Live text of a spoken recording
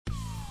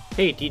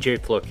Hey, DJ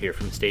Flook here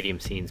from Stadium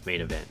Scene's Main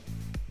Event.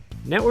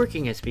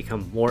 Networking has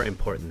become more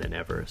important than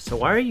ever, so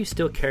why are you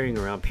still carrying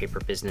around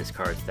paper business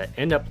cards that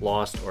end up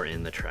lost or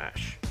in the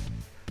trash?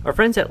 Our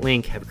friends at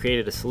Link have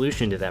created a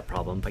solution to that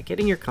problem by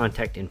getting your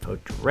contact info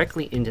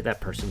directly into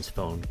that person's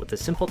phone with a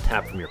simple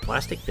tap from your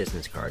plastic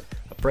business card,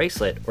 a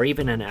bracelet, or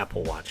even an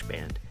Apple Watch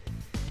band.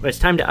 When it's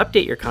time to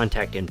update your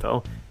contact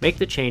info, make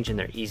the change in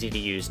their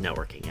easy-to-use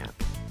networking app.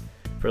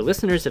 For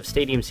listeners of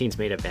Stadium Scene's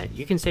Main Event,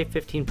 you can save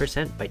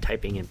 15% by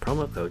typing in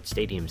promo code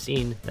Stadium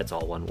Scene, that's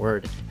all one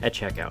word, at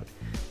checkout.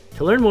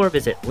 To learn more,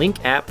 visit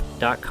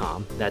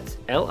linkapp.com, that's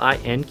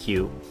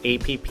linqapp.com.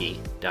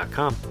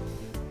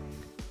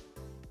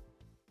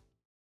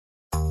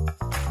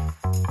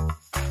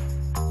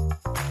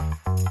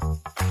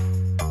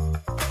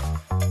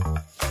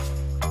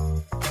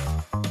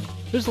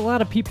 There's a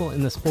lot of people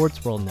in the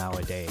sports world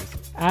nowadays.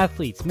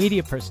 Athletes,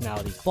 media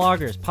personalities,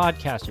 bloggers,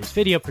 podcasters,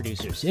 video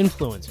producers,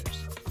 influencers.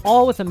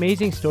 All with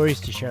amazing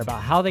stories to share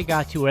about how they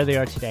got to where they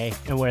are today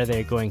and where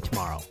they're going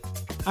tomorrow.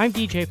 I'm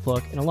DJ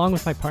Flook, and along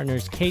with my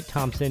partners Kate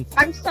Thompson.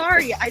 I'm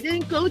sorry, I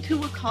didn't go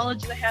to a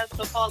college that has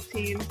football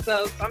teams,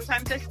 so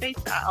sometimes I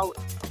spaced out.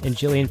 And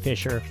Jillian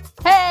Fisher.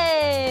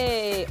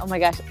 Hey! Oh my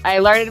gosh, I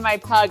alerted my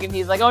pug and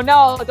he's like, oh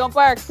no, don't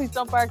bark, please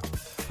don't bark.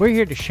 We're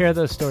here to share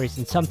those stories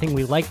in something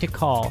we like to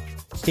call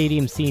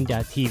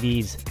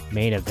StadiumScene.tv's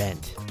Main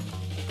Event.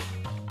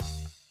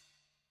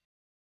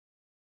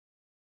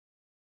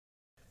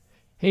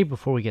 Hey,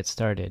 before we get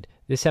started,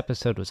 this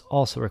episode was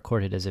also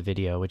recorded as a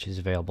video, which is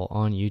available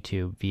on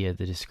YouTube via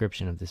the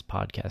description of this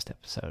podcast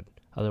episode.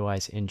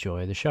 Otherwise,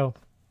 enjoy the show.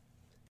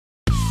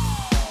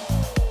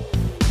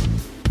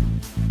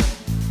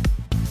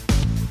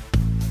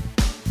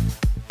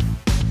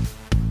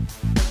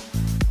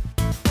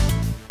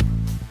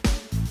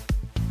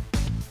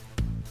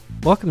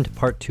 Welcome to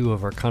part 2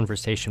 of our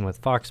conversation with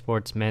Fox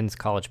Sports men's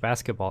college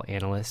basketball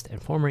analyst and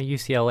former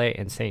UCLA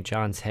and St.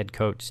 John's head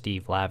coach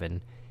Steve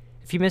Lavin.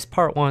 If you missed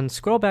part 1,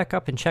 scroll back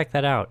up and check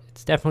that out.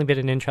 It's definitely been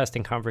an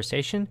interesting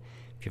conversation.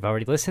 If you've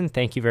already listened,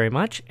 thank you very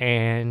much,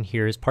 and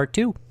here's part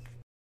 2.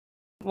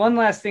 One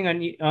last thing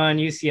on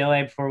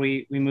UCLA before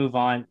we move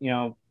on. You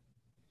know,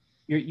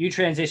 you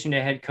transitioned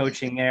to head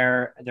coaching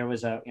there. There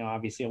was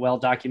obviously a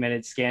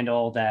well-documented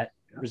scandal that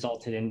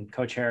resulted in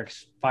Coach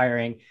Herrick's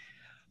firing.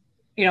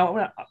 You know,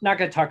 I'm not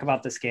going to talk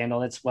about the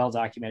scandal. It's well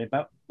documented,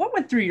 but what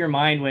went through your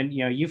mind when,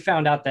 you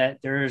found out that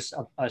there's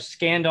a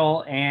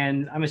scandal,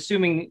 and I'm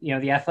assuming,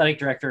 the athletic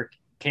director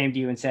came to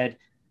you and said,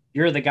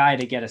 you're the guy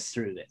to get us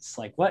through this.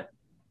 Like what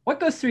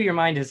goes through your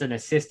mind as an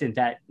assistant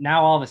that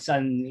now all of a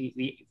sudden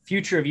the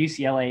future of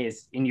UCLA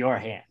is in your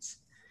hands?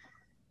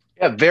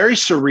 Yeah, very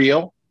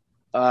surreal,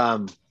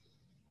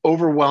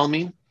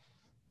 overwhelming.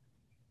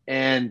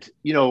 And,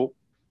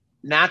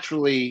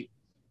 naturally,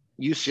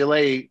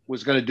 UCLA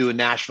was going to do a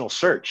national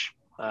search,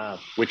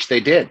 which they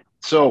did.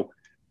 So,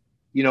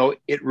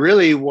 it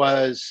really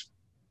was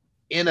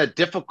in a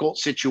difficult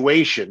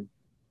situation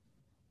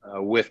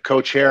with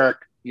Coach Herrick,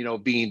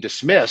 being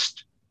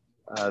dismissed.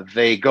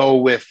 They go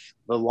with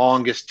the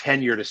longest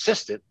tenured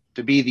assistant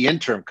to be the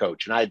interim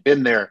coach. And I had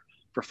been there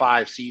for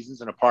 5 seasons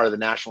and a part of the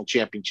national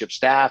championship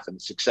staff and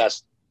the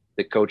success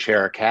that Coach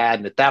Herrick had.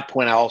 And at that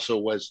point, I also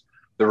was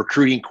the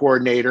recruiting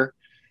coordinator.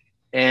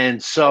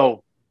 And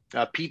so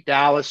Pete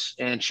Dallas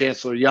and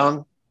Chancellor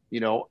Young,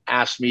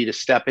 asked me to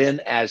step in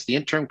as the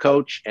interim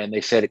coach. And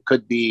they said it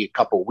could be a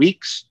couple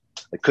weeks.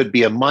 It could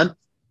be a month.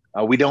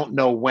 We don't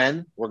know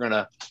when we're going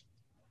to,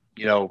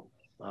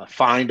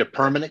 find a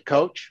permanent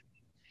coach.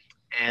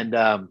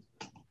 And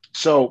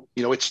so,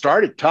 it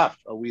started tough.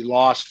 We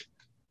lost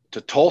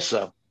to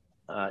Tulsa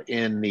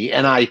in the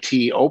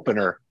NIT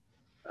opener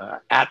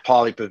at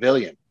Pauley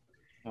Pavilion.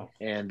 Oh.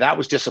 And that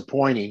was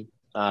disappointing,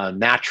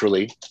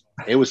 naturally.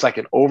 It was like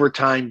an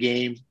overtime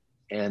game.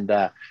 And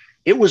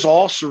it was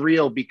all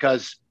surreal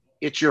because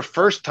it's your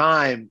first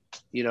time,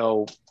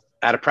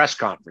 at a press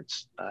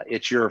conference.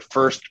 It's your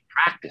first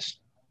practice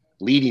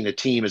leading a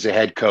team as a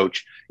head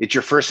coach. It's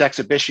your first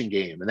exhibition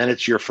game. And then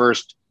it's your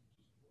first,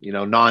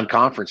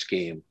 non-conference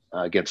game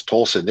against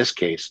Tulsa in this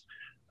case.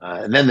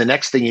 And then the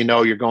next thing you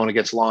know, you're going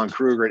against Lon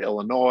Kruger at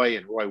Illinois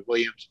and Roy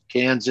Williams at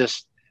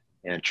Kansas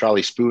and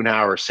Charlie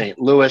Spoonhour, St.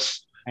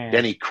 Louis,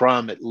 Denny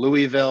Crum at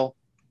Louisville,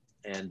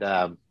 and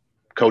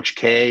Coach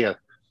K,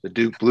 the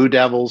Duke Blue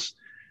Devils,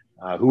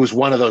 who was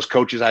one of those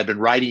coaches I'd been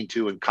writing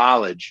to in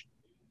college.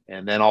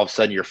 And then all of a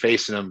sudden you're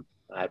facing them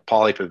at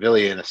Pauley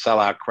Pavilion, a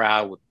sellout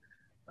crowd with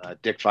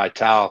Dick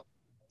Vitale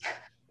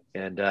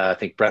and I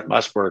think Brent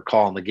Musburg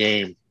calling the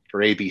game for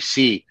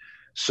ABC.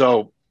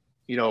 So,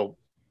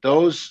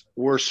 those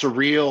were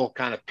surreal,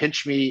 kind of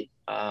pinch me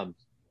and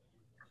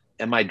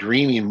my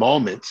dreaming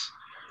moments.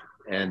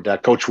 And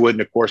Coach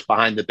Wooden, of course,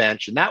 behind the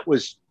bench. And that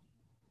was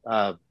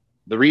the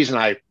reason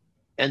I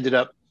ended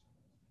up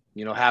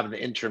having the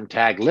interim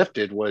tag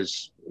lifted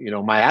was,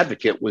 my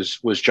advocate was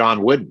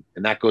John Wooden.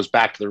 And that goes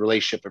back to the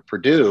relationship at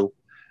Purdue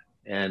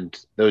and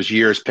those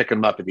years picking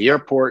him up at the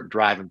airport,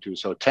 driving him to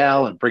his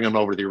hotel and bringing him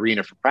over to the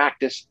arena for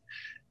practice,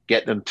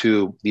 getting him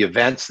to the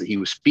events that he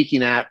was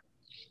speaking at.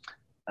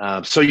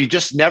 So you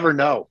just never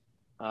know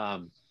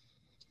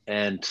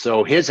And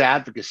so his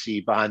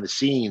advocacy behind the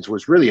scenes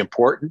was really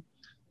important.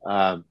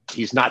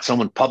 He's not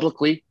someone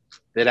publicly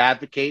that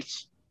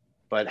advocates,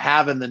 but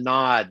having the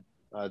nod,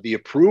 the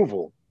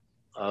approval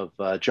of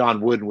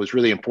John Wooden was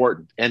really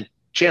important. And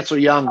Chancellor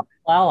Young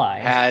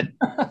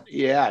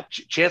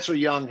Chancellor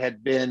Young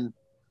had been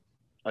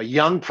a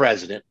young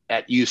president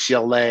at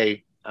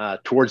UCLA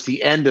towards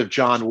the end of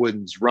John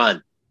Wooden's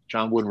run.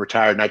 John Wooden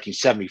retired in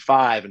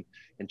 1975,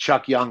 and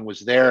Chuck Young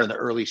was there in the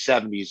early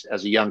 70s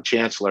as a young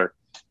chancellor.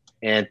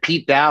 And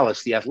Pete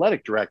Dallas, the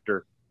athletic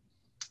director,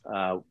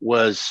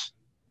 was,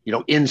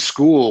 in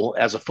school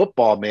as a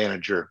football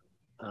manager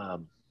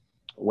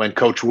when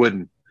Coach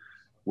Wooden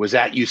was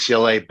at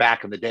UCLA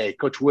back in the day.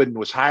 Coach Wooden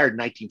was hired in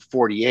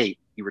 1948.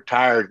 He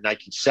retired in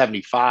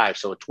 1975,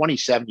 so a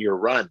 27-year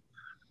run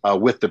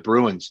with the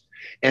Bruins.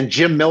 And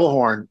Jim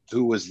Milhorn,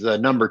 who was the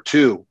number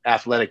 2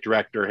 athletic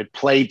director, had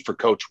played for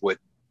Coach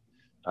Wooden.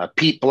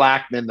 Pete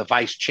Blackman, the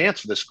vice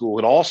chancellor of the school,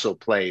 had also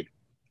played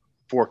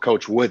for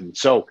Coach Wooden.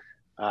 So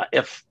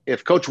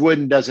if Coach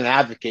Wooden doesn't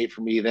advocate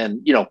for me,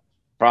 then,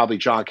 probably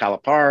John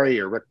Calipari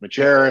or Rick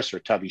Majerus or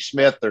Tubby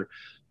Smith or,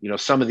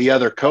 some of the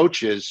other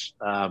coaches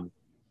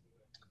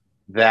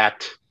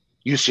that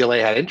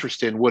UCLA had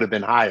interest in would have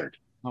been hired.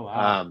 Oh,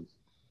 wow.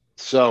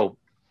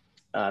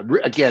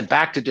 Again,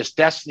 back to just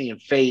destiny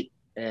and fate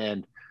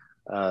and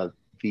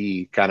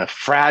the kind of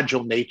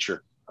fragile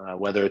nature,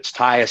 whether it's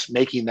Tyus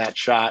making that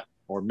shot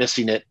or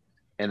missing it,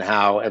 and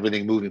how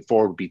everything moving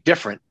forward would be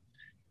different.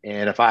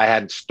 And if I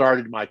hadn't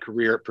started my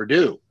career at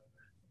Purdue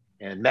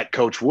and met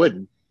Coach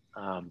Wooden,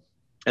 and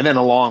then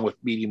along with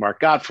meeting Mark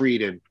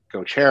Gottfried and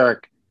Coach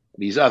Herrick,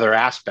 these other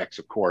aspects,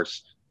 of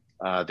course,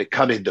 that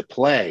come into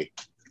play,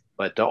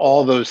 but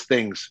all those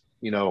things,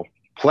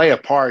 play a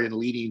part in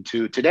leading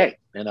to today.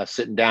 And us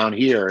sitting down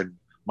here and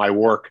my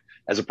work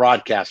as a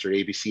broadcaster at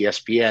ABC,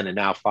 ESPN, and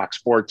now Fox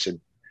Sports and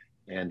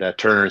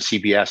Turner and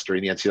CBS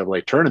during the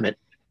NCAA tournament.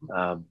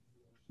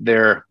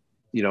 They're,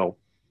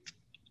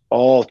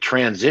 all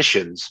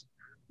transitions,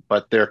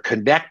 but they're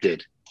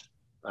connected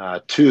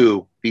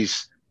to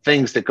these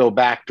things that go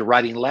back to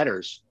writing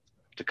letters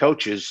to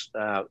coaches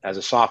as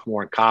a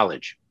sophomore in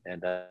college.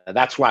 And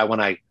that's why when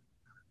I,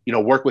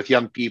 work with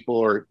young people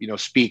or,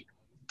 speak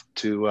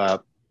to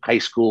high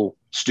school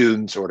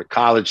students or to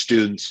college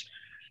students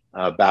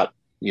about,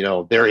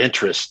 their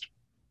interest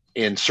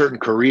in certain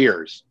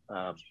careers,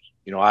 I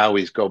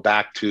always go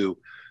back to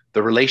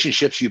the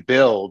relationships you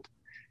build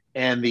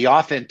and the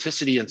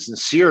authenticity and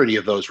sincerity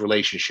of those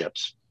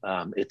relationships.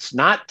 It's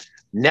not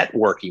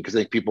networking, because I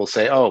think people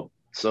say, oh,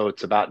 so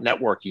it's about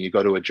networking. You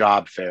go to a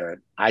job fair.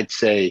 And I'd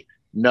say,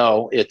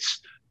 no,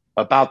 it's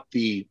about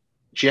the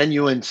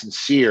genuine,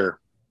 sincere,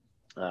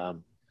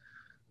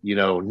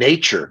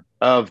 nature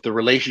of the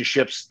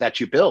relationships that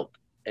you build.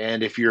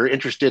 And if you're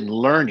interested in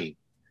learning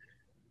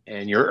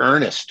and you're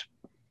earnest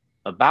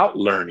about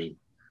learning,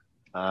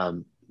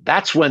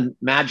 that's when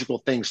magical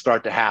things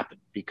start to happen,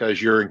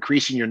 because you're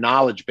increasing your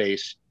knowledge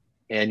base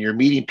and you're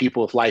meeting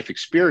people with life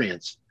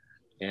experience.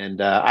 And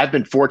I've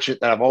been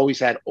fortunate that I've always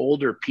had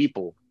older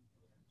people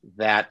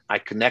that I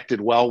connected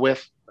well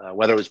with,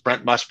 whether it was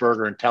Brent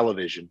Musburger in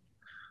television,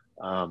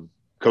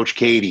 Coach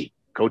Katie,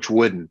 Coach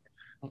Wooden,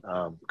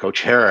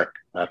 Coach Herrick,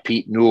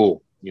 Pete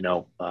Newell,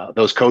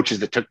 those coaches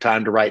that took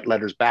time to write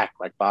letters back,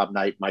 like Bob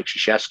Knight, Mike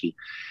Krzyzewski.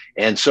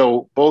 And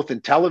so both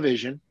in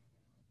television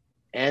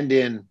and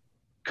in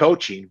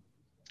coaching,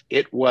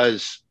 it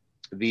was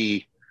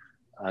the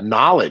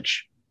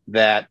knowledge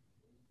that,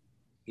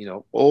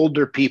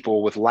 older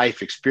people with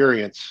life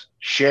experience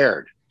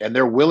shared, and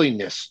their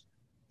willingness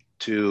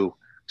to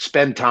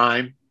spend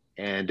time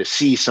and to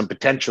see some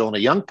potential in a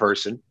young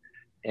person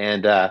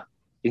and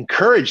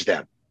encourage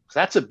them. So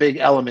that's a big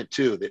element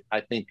too, that I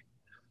think,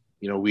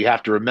 we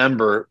have to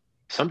remember.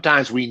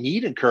 Sometimes we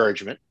need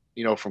encouragement,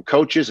 from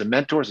coaches and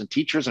mentors and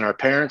teachers and our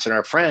parents and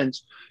our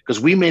friends, because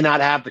we may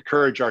not have the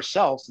courage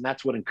ourselves. And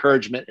that's what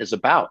encouragement is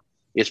about.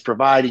 It's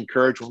provide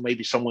encouragement when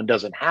maybe someone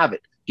doesn't have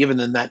it, giving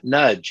them that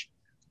nudge,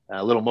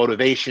 a little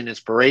motivation,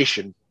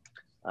 inspiration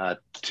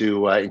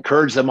to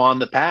encourage them on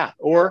the path,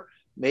 or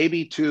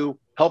maybe to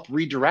help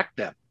redirect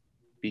them,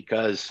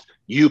 because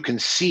you can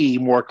see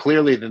more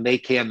clearly than they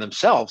can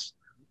themselves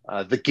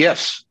the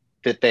gifts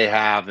that they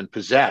have and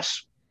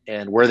possess,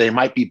 and where they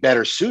might be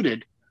better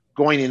suited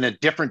going in a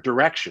different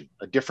direction,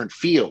 a different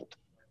field.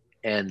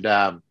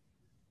 And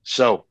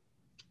so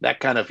that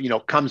kind of,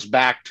 comes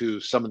back to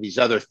some of these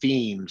other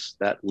themes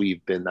that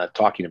we've been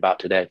talking about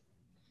today.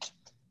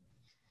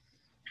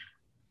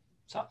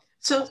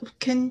 So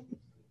can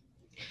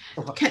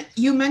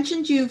you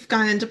mentioned you've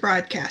gone into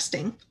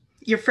broadcasting.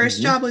 Your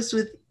first job was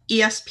with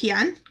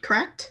ESPN,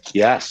 correct?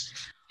 Yes.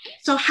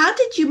 So how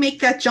did you make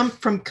that jump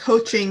from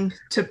coaching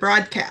to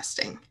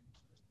broadcasting?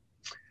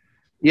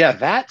 Yeah,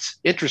 that's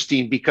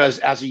interesting, because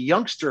as a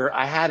youngster,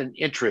 I had an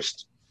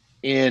interest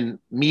in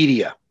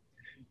media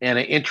and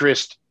an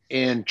interest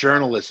in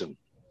journalism,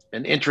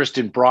 an interest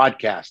in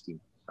broadcasting.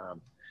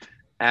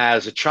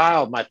 As a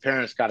child, my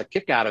parents got a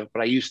kick out of it,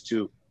 but I used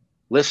to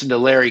listen to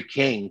Larry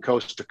King,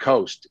 Coast to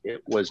Coast.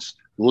 It was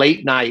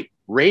late night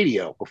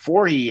radio.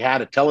 Before he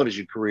had a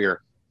television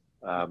career,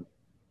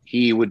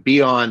 he would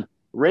be on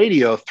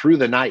radio through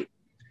the night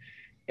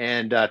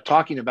and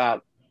talking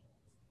about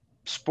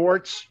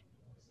sports,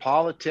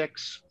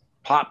 politics,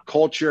 pop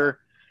culture,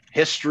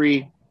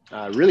 history,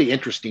 really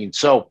interesting.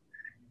 So,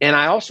 and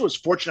I also was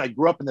fortunate. I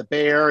grew up in the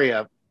Bay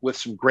Area with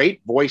some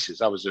great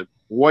voices. I was a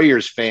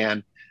Warriors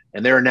fan,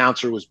 and their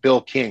announcer was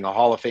Bill King, a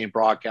Hall of Fame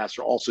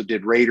broadcaster, also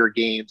did Raider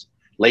games.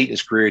 Late in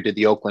his career, did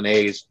the Oakland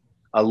A's.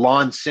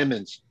 Lon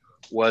Simmons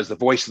was the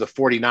voice of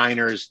the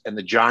 49ers and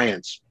the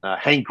Giants.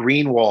 Hank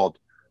Greenwald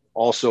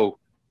also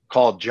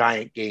called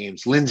Giant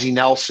games. Lindsey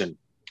Nelson,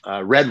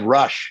 Red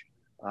Rush,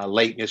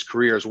 late in his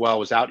career as well,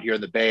 was out here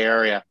in the Bay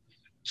Area.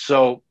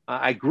 So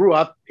I grew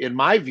up, in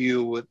my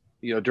view, with,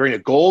 during a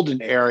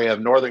golden area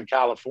of Northern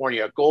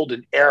California, a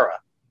golden era,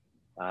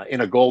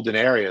 in a golden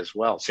area as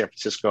well, San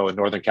Francisco and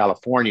Northern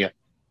California.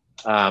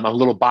 I'm a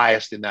little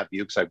biased in that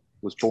view because I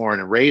was born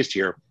and raised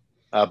here.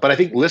 But I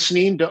think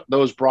listening to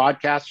those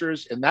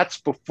broadcasters, and that's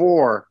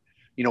before,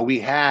 we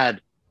had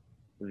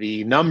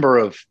the number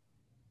of,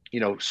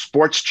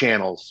 sports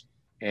channels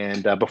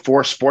and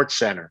before Sports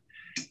Center.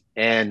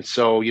 And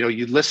so,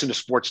 you'd listen to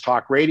sports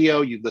talk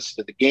radio, you'd listen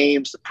to the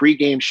games, the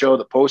pregame show,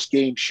 the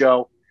postgame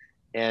show.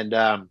 And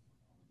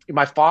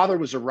my father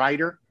was a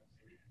writer,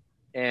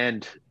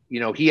 and,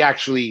 he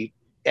actually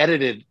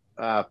edited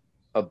a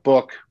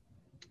book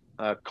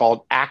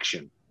called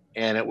Action.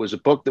 And it was a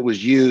book that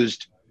was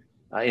used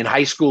in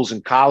high schools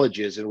and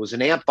colleges. It was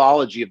an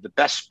anthology of the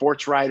best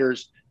sports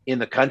writers in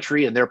the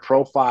country and their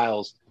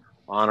profiles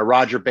on a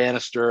Roger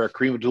Bannister, a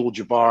Kareem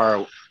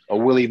Abdul-Jabbar, a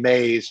Willie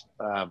Mays.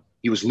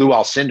 He was Lou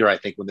Alcindor, I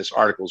think, when this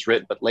article was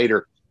written, but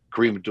later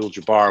Kareem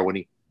Abdul-Jabbar when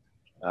he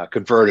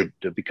converted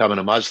to becoming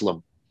a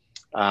Muslim.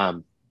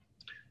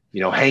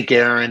 Hank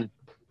Aaron,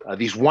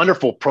 these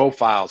wonderful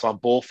profiles on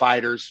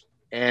bullfighters.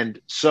 And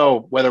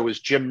so whether it was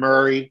Jim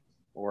Murray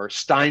or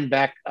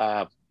Steinbeck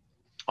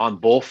on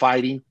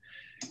bullfighting.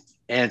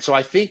 And so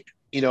I think,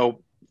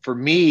 for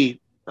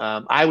me,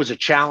 I was a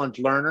challenged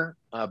learner,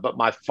 but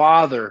my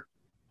father,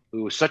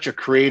 who was such a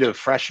creative,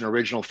 fresh, and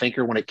original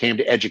thinker when it came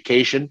to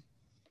education,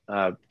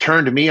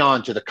 turned me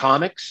on to the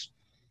comics,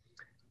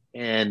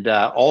 and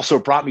also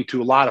brought me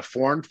to a lot of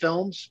foreign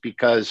films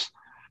because,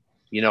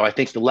 I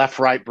think the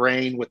left-right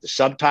brain with the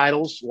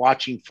subtitles,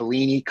 watching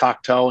Fellini,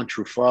 Cocteau, and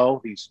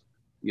Truffaut, these,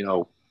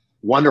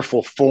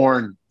 wonderful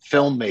foreign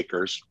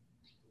filmmakers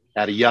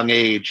at a young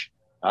age,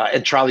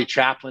 and Charlie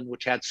Chaplin,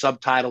 which had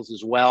subtitles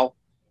as well.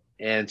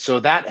 And so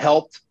that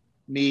helped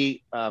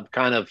me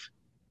kind of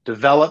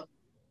develop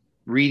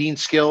reading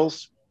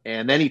skills.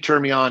 And then he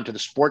turned me on to the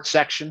sports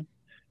section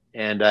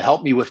and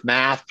helped me with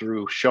math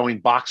through showing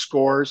box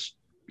scores.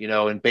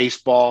 In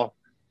baseball,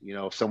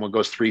 if someone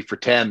goes 3 for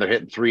 10, they're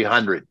hitting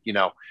 300,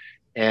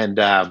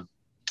 and,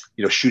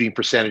 shooting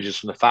percentages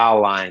from the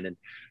foul line. And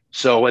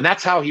so, and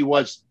that's how he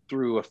was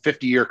through a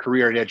 50-year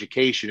career in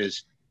education,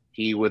 is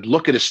he would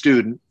look at a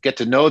student, get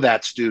to know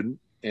that student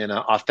in an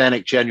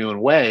authentic, genuine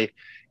way,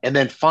 and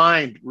then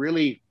find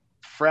really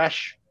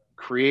fresh,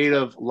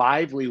 creative,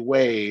 lively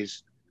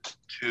ways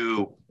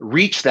to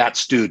reach that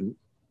student,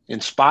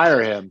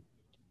 inspire him.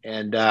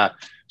 And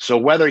so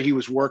whether he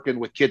was working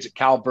with kids at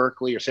Cal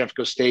Berkeley or San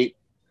Francisco State,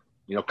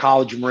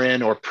 College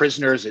Marin, or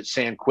prisoners at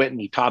San Quentin,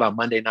 he taught on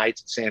Monday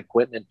nights at San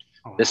Quentin.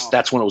 And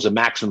that's when it was a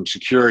maximum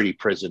security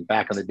prison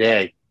back in the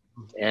day.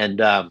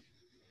 And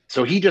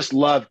so he just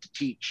loved to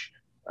teach.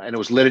 And it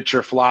was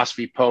literature,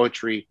 philosophy,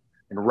 poetry,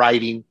 and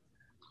writing.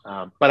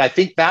 But I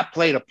think that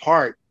played a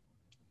part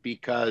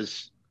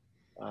because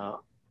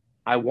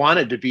I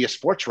wanted to be a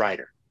sports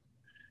writer.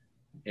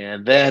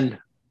 And then,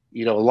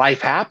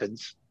 life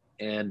happens.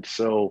 And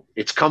so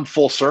it's come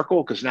full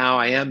circle because now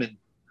I am in,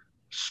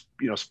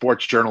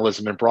 sports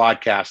journalism and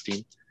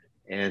broadcasting.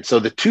 And so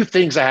the two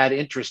things I had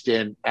interest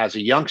in as a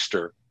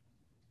youngster,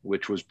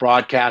 which was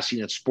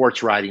broadcasting and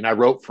sports writing. I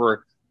wrote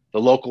for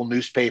the local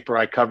newspaper.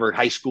 I covered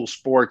high school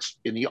sports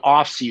in the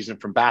off season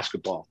from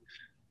basketball.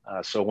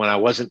 So when I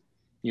wasn't,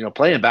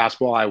 playing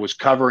basketball, I was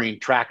covering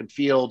track and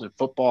field and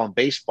football and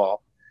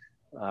baseball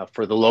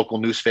for the local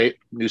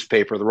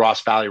newspaper, the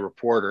Ross Valley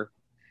Reporter.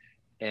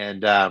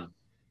 And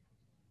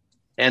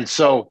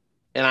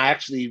I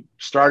actually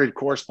started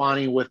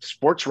corresponding with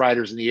sports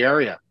writers in the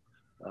area,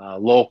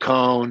 Lowell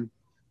Cohn,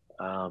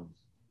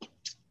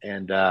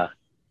 and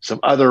some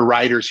other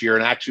writers here,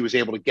 and actually was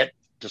able to get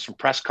to some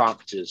press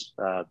conferences,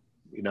 the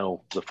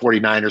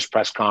 49ers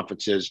press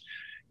conferences,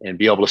 and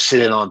be able to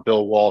sit in on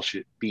Bill Walsh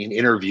being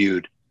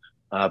interviewed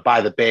by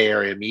the Bay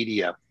Area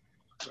media.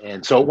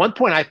 And so at one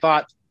point I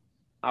thought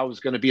I was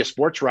going to be a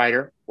sports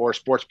writer or a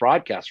sports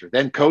broadcaster.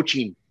 Then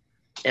coaching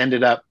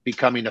ended up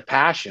becoming a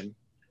passion.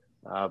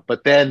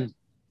 But then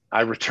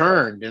I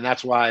returned, and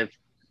that's why I've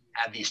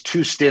had these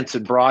 2 stints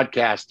in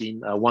broadcasting,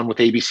 one with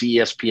ABC,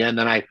 ESPN.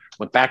 Then I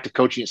went back to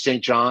coaching at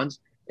St. John's,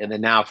 and then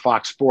now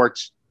Fox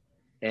Sports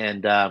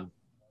and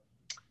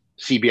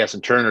CBS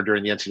and Turner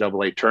during the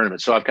NCAA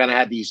tournament. So I've kind of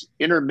had these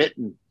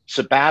intermittent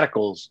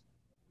sabbaticals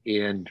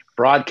in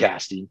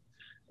broadcasting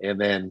and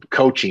then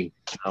coaching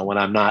when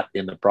I'm not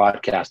in the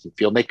broadcasting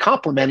field. They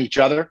complement each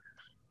other.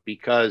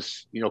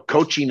 because,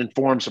 coaching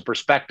informs a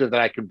perspective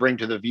that I can bring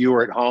to the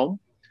viewer at home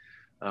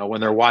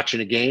when they're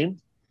watching a game.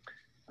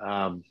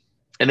 And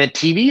then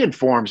TV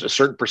informs a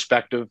certain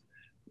perspective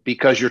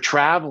because you're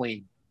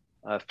traveling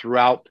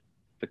throughout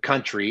the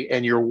country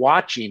and you're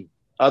watching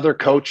other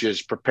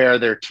coaches prepare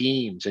their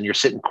teams, and you're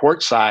sitting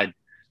courtside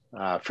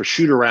for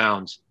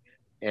shoot-arounds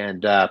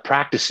and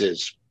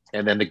practices,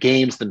 and then the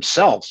games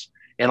themselves.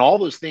 And all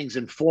those things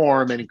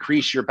inform and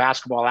increase your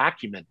basketball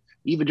acumen.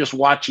 Even just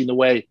watching the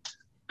way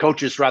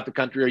coaches throughout the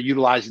country are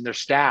utilizing their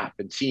staff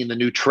and seeing the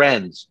new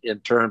trends in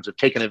terms of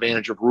taking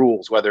advantage of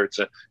rules, whether it's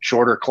a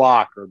shorter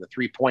clock or the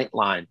 3-point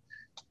line,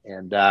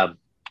 and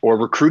or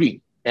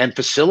recruiting and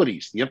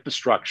facilities, the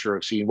infrastructure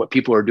of seeing what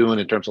people are doing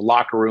in terms of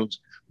locker rooms,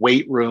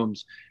 weight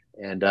rooms,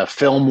 and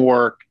film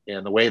work,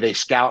 and the way they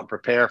scout and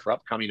prepare for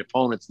upcoming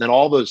opponents. And then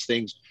all those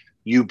things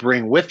you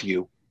bring with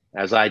you,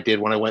 as I did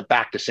when I went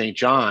back to St.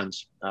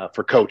 John's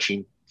for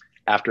coaching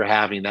after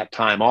having that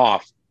time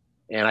off.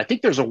 And I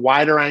think there's a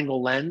wider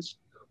angle lens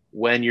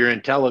when you're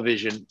in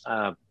television.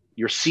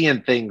 You're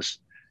seeing things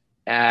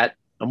at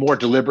a more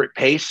deliberate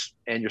pace,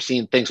 and you're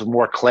seeing things with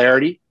more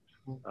clarity.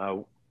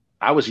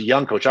 I was a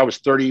young coach. I was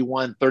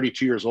 31,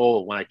 32 years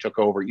old when I took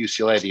over at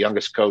UCLA, the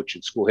youngest coach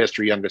in school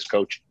history, youngest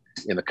coach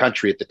in the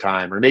country at the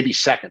time, or maybe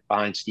second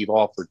behind Steve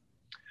Alford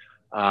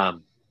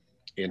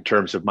in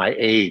terms of my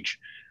age.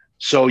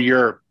 So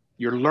you're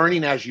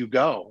learning as you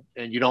go,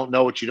 and you don't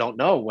know what you don't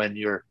know when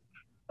you're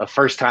a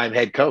first-time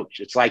head coach.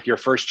 It's like your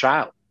first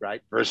child,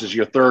 right? Versus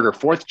your third or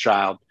fourth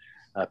child.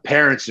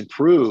 Parents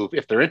improve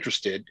if they're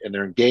interested and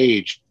they're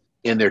engaged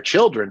in their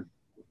children.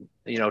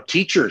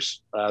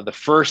 Teachers, the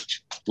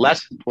first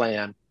lesson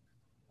plan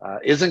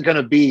isn't going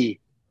to be,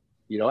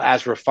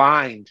 as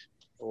refined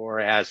or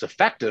as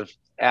effective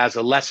as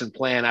a lesson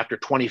plan after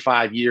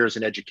 25 years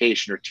in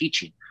education or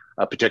teaching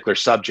a particular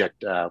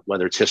subject,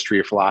 whether it's history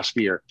or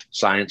philosophy or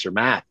science or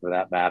math for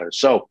that matter.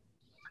 So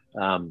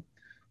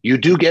you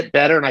do get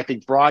better. And I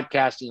think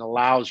broadcasting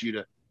allows you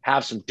to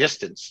have some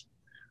distance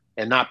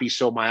and not be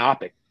so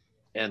myopic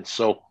and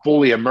so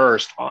fully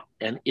immersed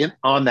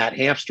on that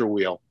hamster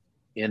wheel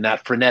in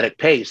that frenetic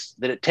pace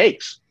that it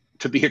takes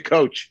to be a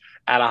coach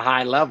at a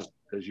high level,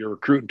 because you're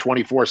recruiting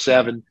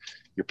 24/7,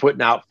 you're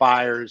putting out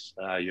fires,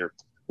 you're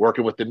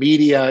working with the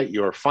media,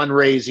 you're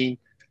fundraising,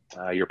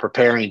 you're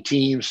preparing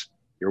teams,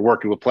 you're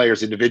working with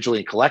players individually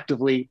and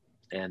collectively.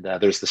 And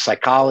there's the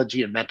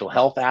psychology and mental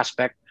health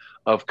aspect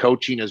of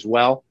coaching as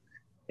well,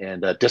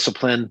 and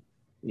discipline,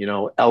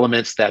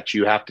 elements that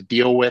you have to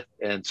deal with.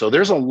 And so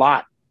there's a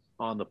lot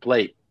on the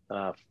plate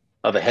of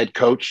a head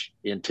coach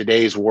in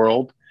today's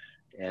world,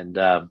 and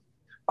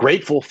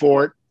grateful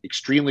for it,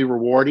 extremely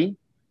rewarding,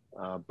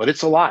 but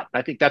it's a lot.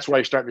 I think that's why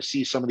you're starting to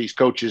see some of these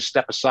coaches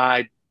step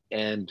aside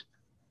and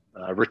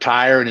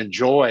retire and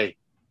enjoy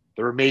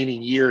the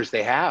remaining years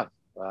they have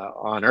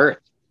on earth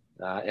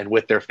and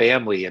with their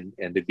family,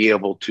 and to be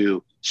able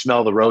to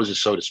smell the roses,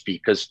 so to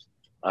speak. Because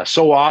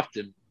so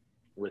often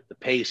with the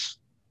pace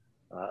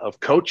of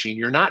coaching,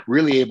 you're not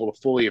really able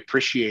to fully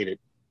appreciate it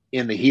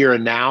in the here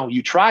and now.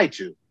 You try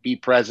to be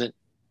present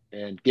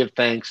and give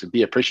thanks and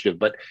be appreciative,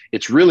 but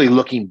it's really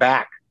looking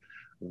back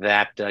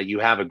that you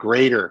have a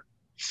greater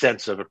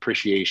sense of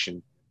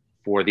appreciation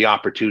for the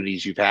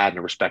opportunities you've had in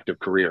a respective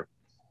career.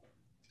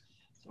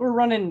 We're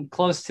running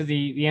close to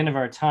the end of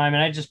our time,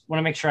 and I just want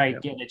to make sure I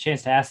get a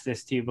chance to ask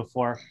this to you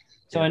before.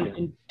 So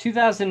in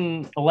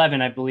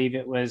 2011, I believe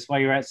it was, while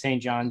you were at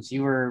St. John's,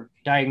 you were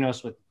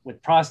diagnosed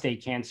with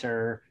prostate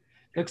cancer.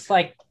 Looks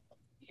like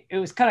it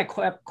was kind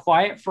of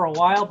quiet for a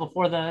while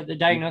before the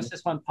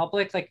diagnosis went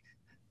public. Like,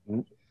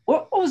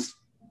 what was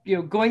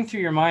going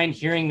through your mind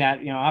hearing that?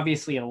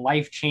 Obviously a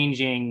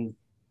life-changing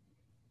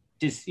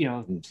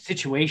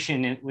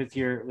situation with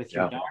your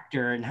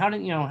doctor, and how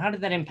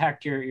did that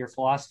impact your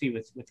philosophy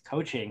with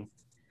coaching?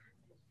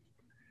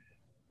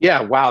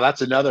 Yeah, wow,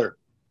 that's another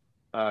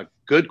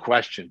good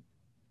question.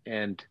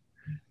 And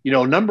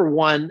number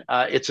one,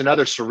 it's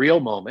another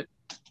surreal moment,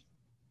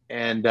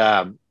 and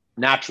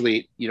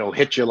naturally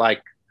hit you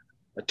like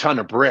a ton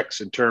of bricks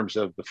in terms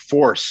of the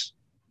force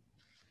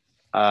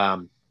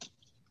of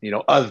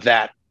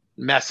that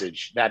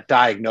message, that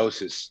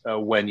diagnosis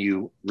when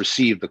you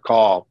receive the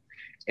call.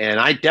 And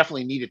I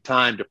definitely needed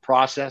time to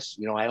process.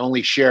 I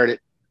only shared it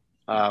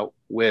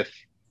with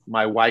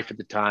my wife at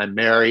the time,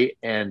 Mary,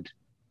 and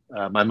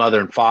my mother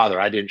and father.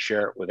 I didn't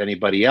share it with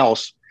anybody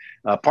else,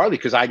 partly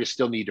because I just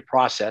still need to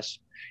process.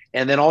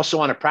 And then also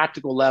on a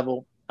practical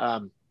level,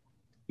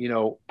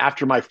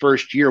 after my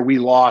first year, we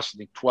lost, I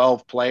think,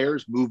 12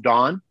 players, moved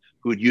on,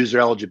 who had used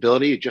their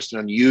eligibility. Just an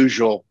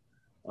unusual,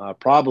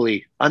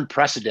 probably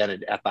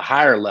unprecedented at the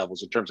higher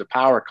levels in terms of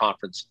power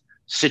conference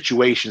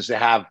situations to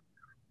have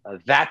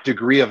that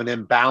degree of an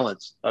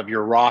imbalance of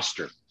your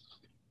roster.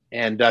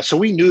 And so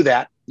we knew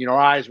that, our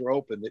eyes were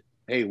open that,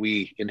 hey,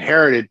 we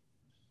inherited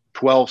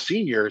 12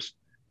 seniors,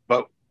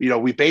 but,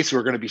 we basically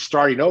were going to be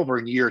starting over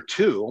in year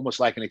 2, almost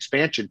like an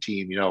expansion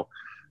team,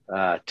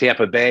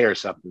 Tampa Bay or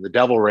something, the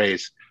Devil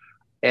Rays.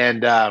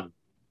 And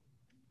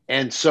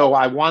so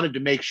I wanted to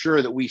make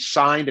sure that we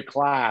signed a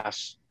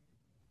class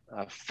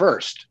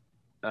first.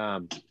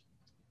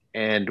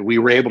 And we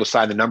were able to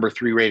sign the number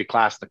 3 rated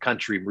class in the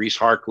country, Maurice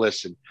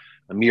Harkless and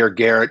Amir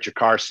Garrett,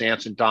 Jakar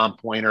Sampson, Don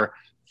Pointer,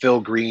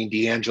 Phil Green,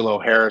 D'Angelo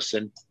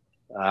Harrison,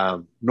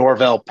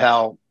 Norvell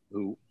Pell,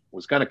 who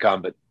was going to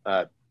come,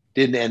 but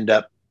didn't end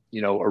up,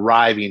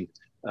 arriving.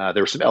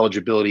 There were some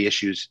eligibility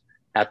issues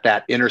at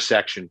that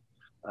intersection.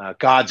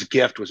 God's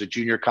Gift was a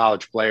junior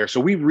college player.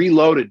 So we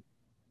reloaded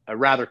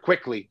rather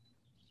quickly.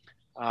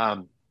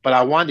 But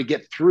I wanted to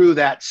get through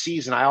that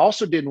season. I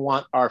also didn't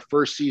want our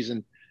first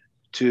season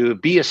to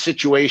be a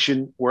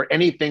situation where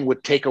anything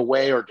would take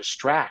away or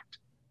distract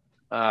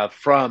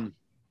from,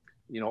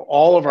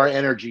 all of our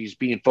energies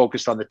being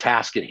focused on the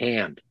task at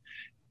hand.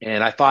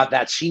 And I thought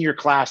that senior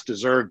class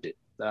deserved it.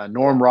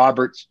 Norm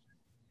Roberts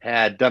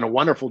had done a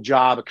wonderful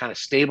job of kind of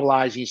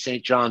stabilizing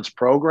St. John's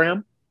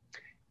program.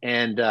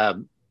 And,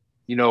 the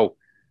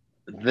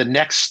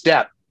next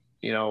step,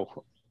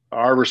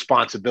 our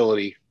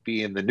responsibility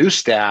being the new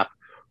staff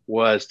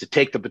was to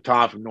take the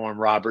baton from Norm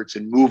Roberts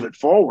and move it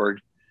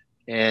forward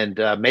and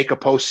make a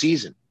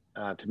postseason,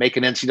 to make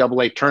an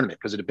NCAA tournament,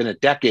 because it had been a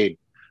decade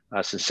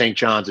since St.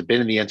 John's had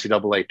been in the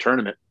NCAA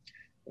tournament.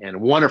 And a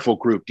wonderful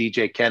group,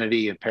 DJ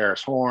Kennedy and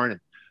Paris Horn and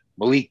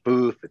Malik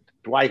Booth and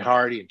Dwight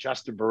Hardy and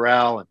Justin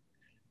Burrell and,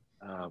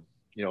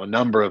 a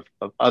number of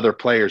other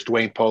players.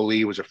 Dwayne Poe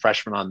Lee was a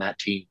freshman on that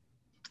team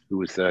who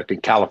was, I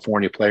think,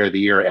 California Player of the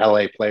Year,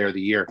 LA Player of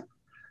the Year.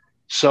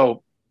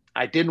 So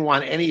I didn't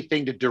want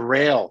anything to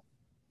derail,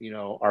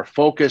 our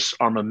focus,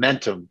 our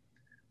momentum.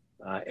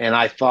 And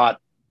I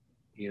thought,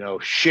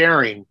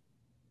 sharing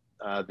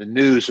the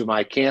news of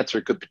my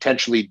cancer could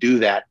potentially do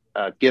that,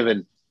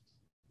 given,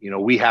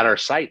 we had our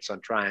sights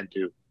on trying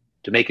to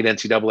make an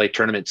NCAA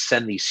tournament,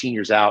 send these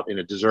seniors out in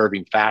a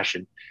deserving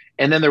fashion.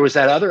 And then there was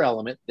that other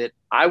element that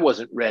I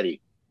wasn't ready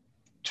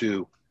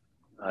to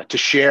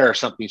share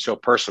something so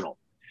personal.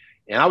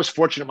 And I was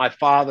fortunate. My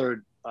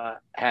father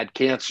had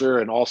cancer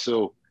and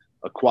also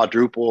a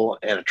quadruple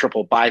and a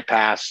triple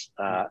bypass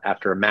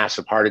after a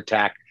massive heart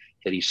attack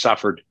that he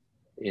suffered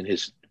in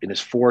his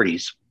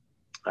 40s.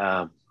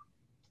 And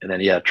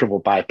then he had a triple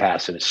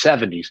bypass in his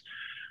 70s.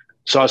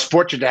 So I was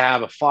fortunate to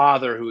have a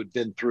father who had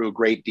been through a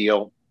great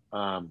deal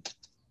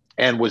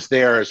and was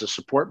there as a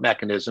support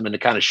mechanism and to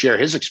kind of share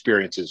his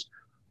experiences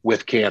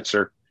with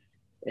cancer.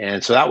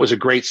 And so that was a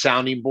great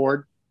sounding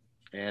board.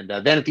 And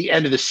then at the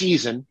end of the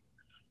season,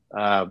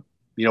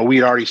 we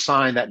had already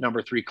signed that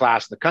number 3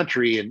 class in the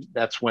country. And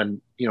that's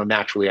when,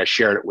 naturally I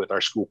shared it with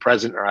our school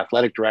president, our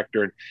athletic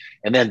director,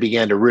 and then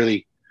began to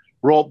really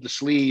roll up the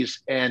sleeves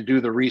and do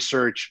the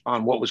research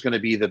on what was going to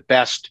be the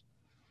best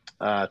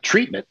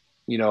treatment,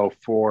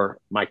 for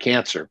my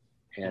cancer.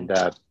 And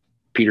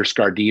Peter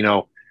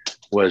Scardino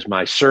was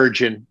my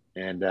surgeon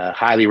and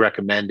highly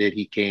recommended.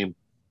 He came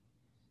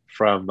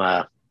from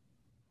what's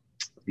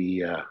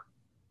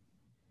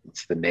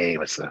the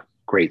name? It's a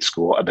great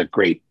school, the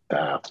great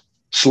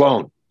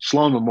Sloan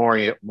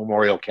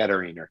Memorial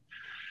Kettering, or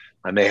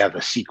I may have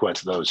a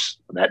sequence of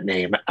that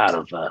name out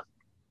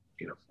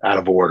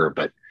of order,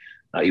 but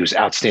he was an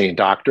outstanding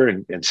doctor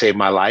and saved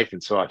my life.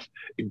 And so I'm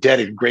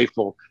indebted and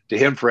grateful to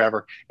him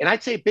forever. And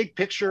I'd say big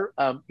picture,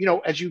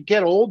 as you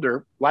get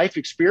older, life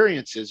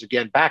experiences,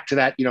 again, back to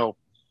that,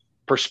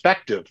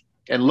 perspective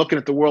and looking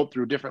at the world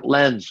through a different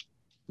lens,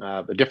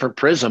 a different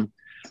prism,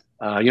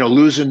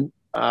 losing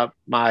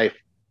my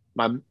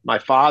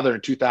father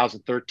in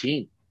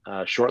 2013,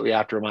 shortly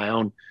after my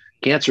own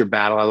cancer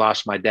battle. I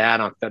lost my dad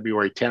on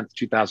February 10th,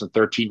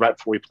 2013, right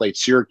before we played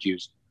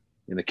Syracuse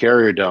in the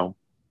Carrier Dome.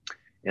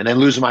 And then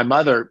losing my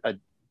mother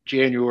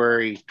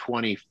January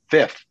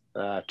 25th,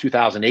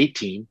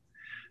 2018,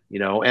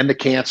 and the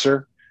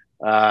cancer,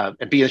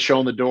 and being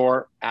shown the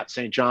door at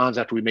St. John's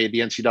after we made the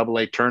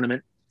NCAA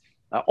tournament.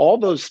 All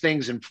those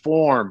things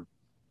inform,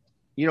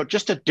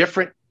 just a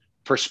different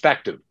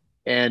perspective.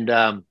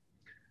 And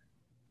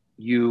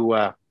you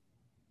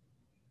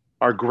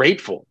are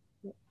grateful,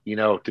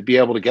 to be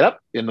able to get up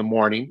in the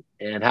morning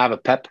and have a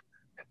pep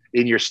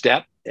in your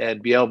step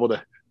and be able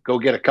to go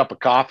get a cup of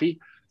coffee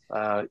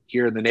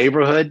here in the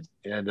neighborhood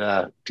and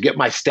to get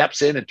my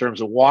steps in terms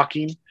of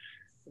walking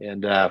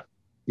and, to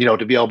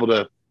be able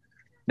to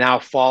now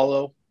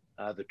follow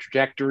the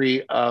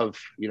trajectory of,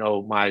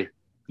 my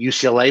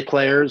UCLA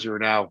players who are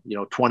now,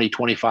 20,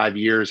 25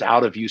 years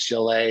out of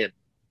UCLA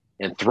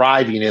and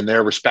thriving in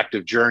their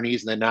respective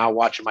journeys. And then now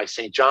watching my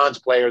St. John's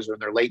players who are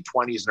in their late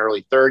 20s and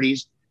early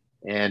 30s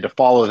and to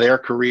follow their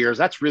careers.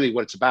 That's really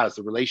what it's about, is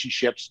the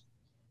relationships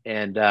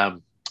and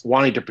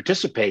wanting to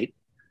participate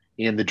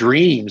in the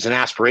dreams and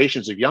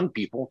aspirations of young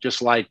people,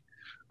 just like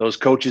those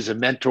coaches and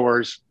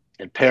mentors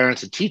and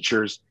parents and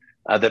teachers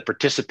that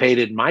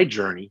participated in my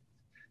journey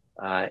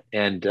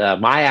and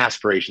my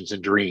aspirations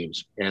and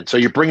dreams. And so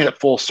you're bringing it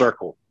full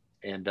circle.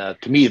 And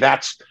to me,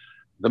 that's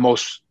the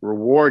most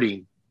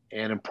rewarding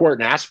and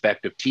important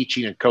aspect of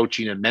teaching and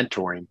coaching and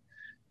mentoring.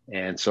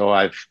 And so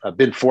I've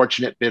been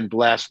fortunate, been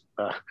blessed,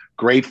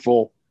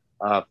 grateful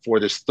for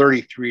this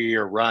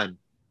 33-year run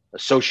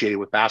associated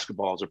with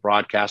basketball as a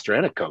broadcaster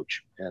and a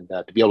coach, and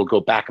to be able to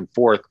go back and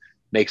forth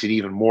makes it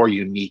even more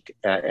unique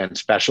and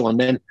special. And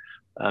then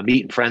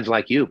meeting friends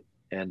like you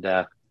and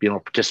being able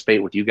to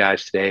participate with you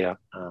guys today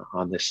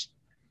on this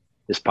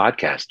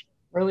podcast.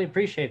 Really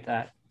appreciate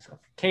that. So,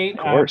 Kate,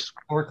 of course.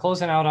 We're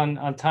closing out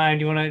on time.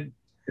 Do you want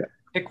to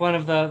pick one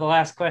of the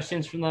last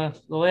questions from the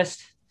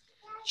list?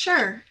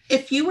 Sure.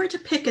 If you were to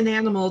pick an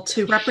animal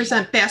to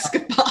represent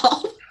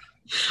basketball,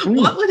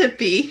 what would it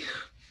be?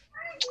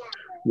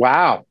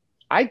 Wow.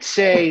 I'd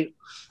say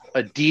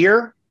a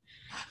deer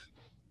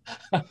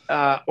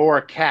or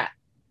a cat.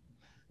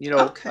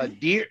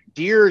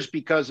 Deers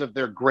because of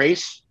their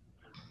grace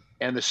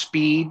and the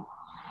speed,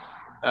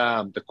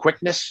 the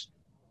quickness.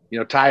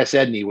 Tyus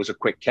Edney was a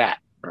quick cat,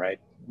 right?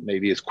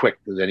 Maybe as quick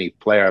as any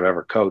player I've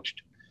ever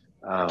coached.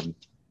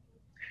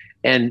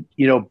 And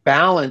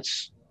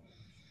balance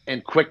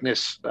and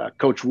quickness,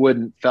 Coach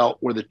Wooden felt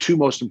were the two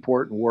most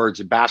important words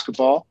in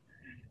basketball,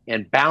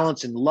 and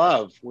balance and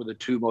love were the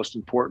two most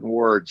important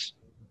words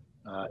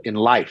in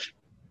life,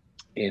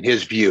 in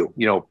his view.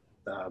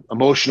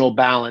 Emotional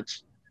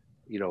balance,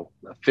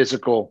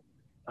 physical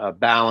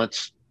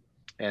balance,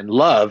 and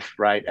love,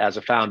 right, as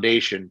a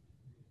foundation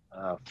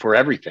for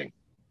everything,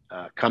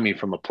 coming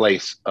from a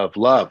place of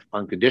love,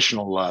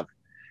 unconditional love.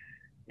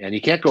 And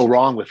you can't go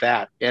wrong with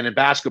that. And in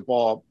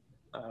basketball,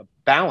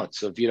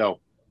 balance of,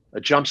 a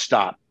jump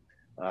stop,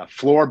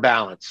 floor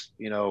balance,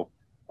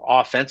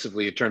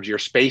 offensively in terms of your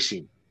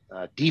spacing,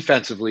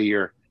 defensively,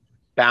 your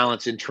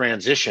balance in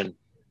transition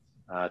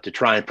to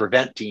try and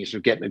prevent teams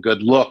from getting a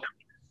good look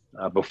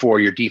before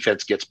your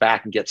defense gets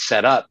back and gets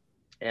set up.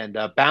 And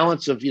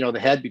balance of, the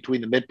head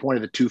between the midpoint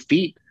of the 2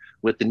 feet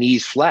with the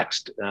knees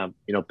flexed,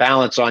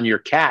 balance on your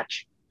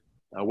catch,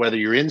 whether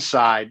you're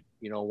inside,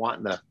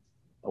 wanting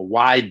a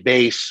wide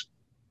base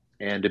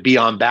and to be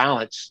on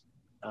balance,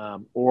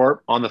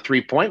 or on the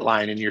 3-point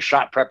line in your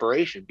shot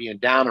preparation, being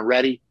down and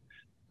ready,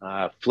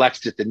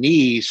 flexed at the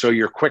knees so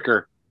you're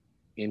quicker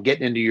in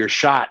getting into your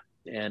shot,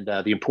 and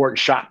the important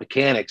shot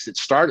mechanics that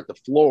start at the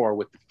floor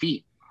with the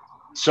feet.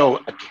 So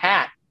a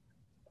cat,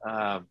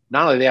 not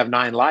only they have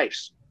 9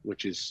 lives,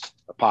 which is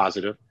a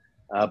positive,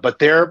 but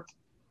their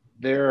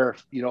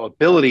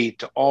ability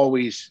to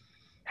always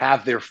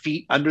have their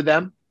feet under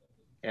them.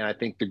 And I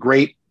think the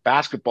great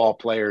basketball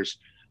players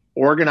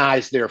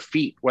organize their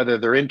feet, whether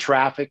they're in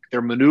traffic,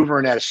 they're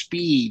maneuvering at a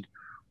speed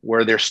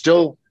where they're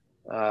still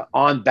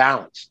on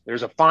balance.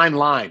 There's a fine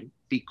line.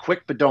 Be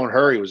quick, but don't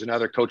hurry was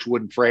another Coach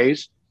Wooden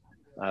phrase,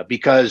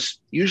 because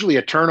usually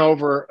a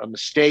turnover, a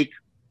mistake,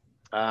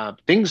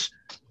 things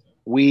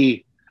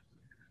we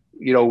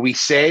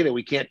say that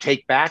we can't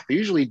take back, they're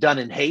usually done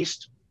in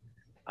haste.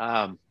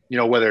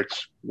 Whether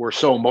we're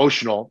so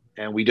emotional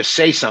and we just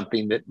say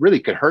something that really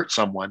could hurt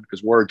someone,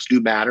 because words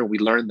do matter. We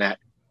learn that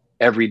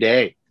every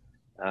day.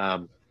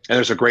 And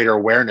there's a greater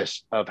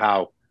awareness of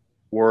how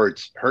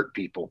words hurt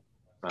people,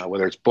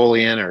 whether it's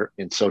bullying or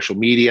in social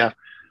media.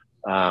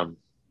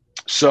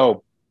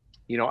 So,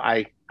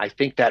 I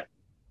think that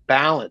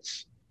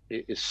balance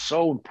is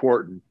so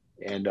important,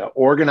 and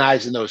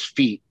organizing those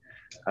feet,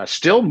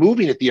 still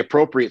moving at the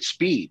appropriate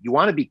speed. You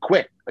want to be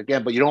quick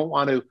again, but you don't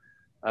want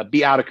to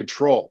be out of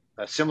control,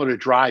 similar to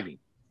driving,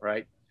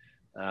 right?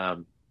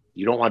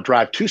 You don't want to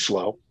drive too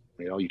slow.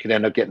 You could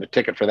end up getting a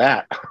ticket for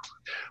that.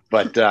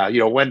 But,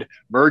 when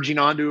merging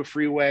onto a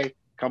freeway,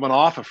 coming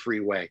off a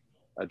freeway,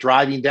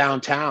 driving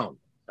downtown,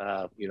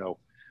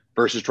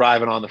 versus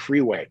driving on the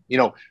freeway,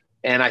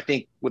 and I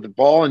think with the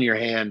ball in your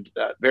hand,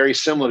 very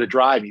similar to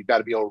driving, you've got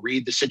to be able to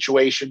read the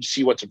situation,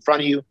 see what's in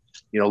front of you,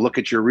 look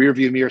at your rear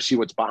view mirror, see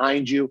what's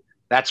behind you.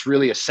 That's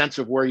really a sense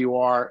of where you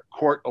are,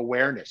 court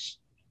awareness.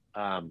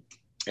 And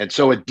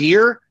so a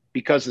deer,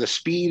 because of the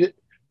speed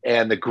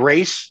and the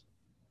grace,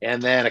 and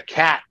then a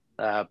cat,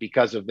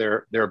 because of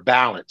their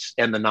balance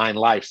and the 9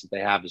 lives that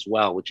they have as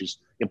well, which is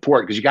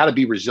important, because you got to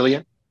be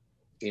resilient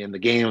in the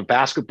game of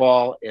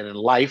basketball and in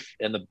life.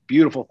 And the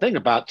beautiful thing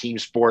about team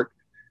sport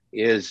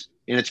is,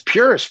 in its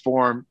purest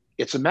form,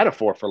 it's a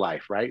metaphor for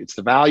life, right? It's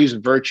the values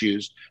and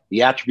virtues,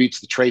 the attributes,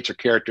 the traits or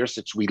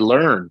characteristics we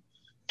learn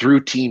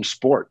through team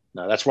sport.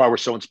 Now, that's why we're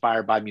so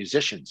inspired by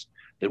musicians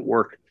that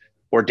work,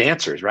 or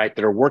dancers, right,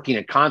 that are working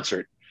in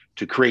concert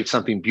to create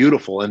something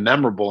beautiful and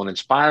memorable and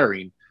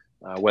inspiring,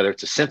 whether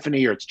it's a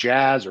symphony or it's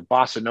jazz or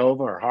bossa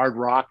nova or hard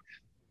rock.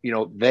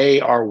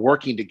 They are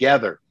working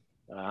together.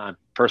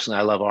 Personally,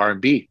 I love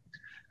R&B.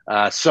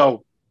 And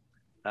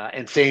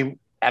same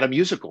at a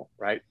musical,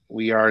 right?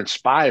 We are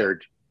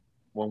inspired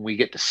when we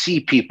get to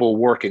see people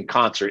work in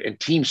concert, and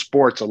team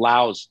sports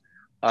allows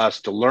us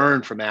to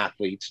learn from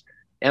athletes.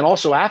 And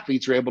also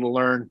athletes are able to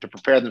learn to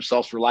prepare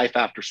themselves for life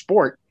after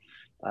sport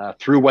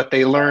through what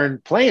they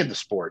learn playing the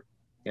sport.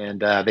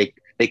 And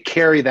they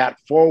carry that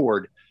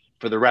forward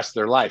for the rest of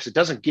their lives. It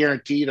doesn't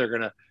guarantee they're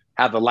going to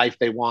have the life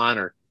they want,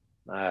 or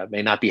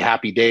may not be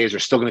happy days, or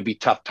still going to be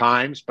tough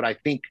times. But I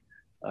think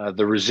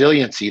the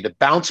resiliency, the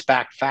bounce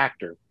back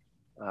factor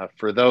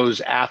for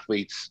those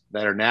athletes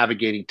that are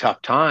navigating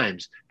tough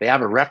times, they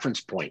have a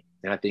reference point.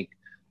 And I think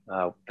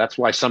that's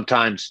why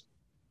sometimes,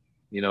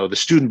 the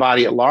student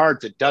body at large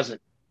that doesn't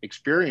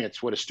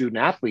experience what a student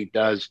athlete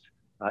does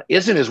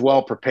isn't as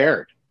well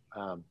prepared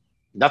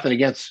Nothing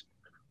against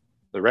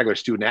the regular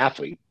student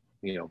athlete,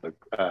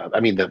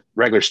 the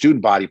regular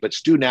student body, but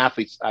student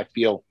athletes, I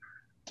feel,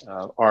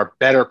 are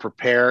better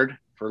prepared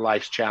for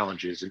life's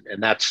challenges.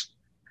 And that's,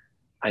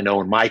 I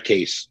know in my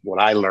case, what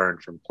I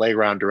learned from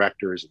playground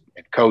directors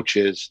and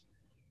coaches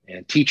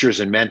and teachers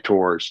and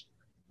mentors,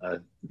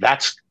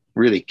 that's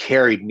really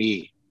carried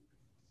me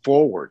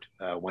forward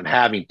when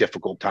having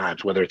difficult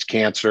times, whether it's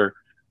cancer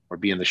or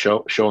being the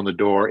show in the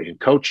door in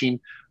coaching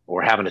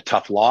or having a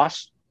tough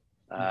loss.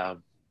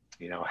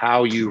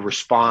 How you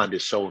respond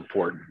is so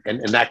important.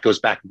 And that goes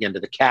back again to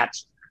the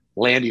cats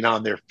landing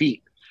on their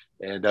feet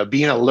and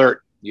being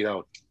alert,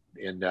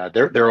 and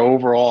their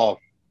overall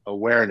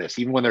awareness,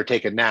 even when they're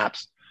taking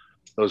naps,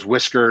 those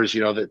whiskers,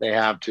 that they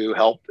have to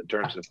help in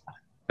terms of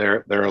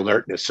their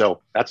alertness.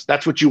 So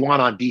that's what you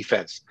want on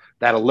defense,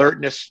 that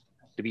alertness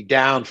to be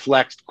down,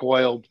 flexed,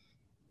 coiled.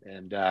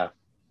 And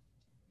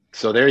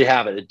so there you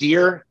have it, a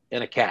deer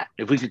and a cat.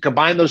 If we could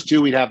combine those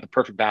two, we'd have the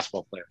perfect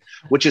basketball player,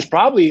 which is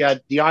probably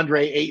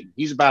DeAndre Ayton.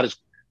 He's about as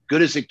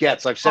good as it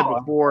gets. I've said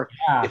before,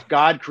 if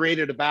God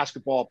created a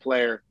basketball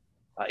player,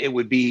 it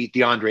would be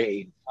DeAndre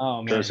Ayton.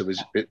 In terms of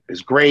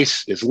his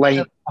grace, his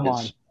length,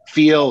 his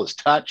feel, his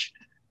touch,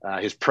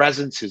 his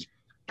presence, his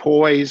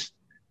poise,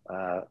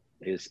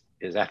 his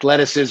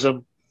athleticism,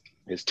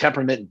 his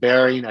temperament and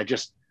bearing.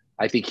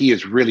 I think he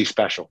is really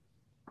special.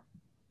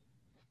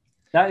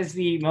 That is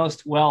the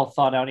most well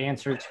thought out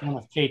answer to one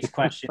of Kate's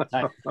questions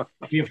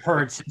we've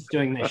heard since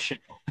doing this show.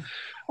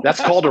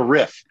 That's called a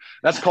riff.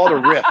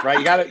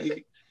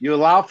 Right? You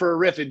allow for a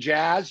riff in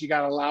jazz. You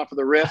got to allow for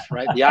the riff,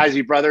 right? The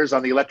Isley Brothers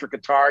on the electric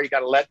guitar. You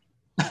got to let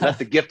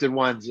the gifted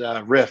ones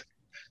riff.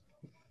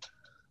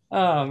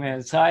 Oh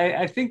man. So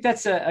I think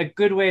that's a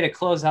good way to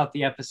close out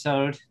the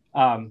episode.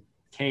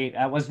 Kate,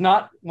 that was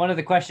not one of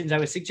the questions I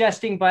was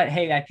suggesting, but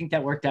hey, I think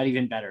that worked out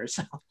even better.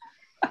 So.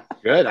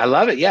 Good. I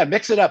love it. Yeah.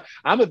 Mix it up.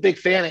 I'm a big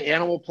fan of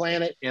Animal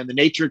Planet and the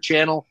Nature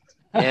Channel,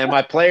 and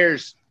my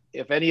players,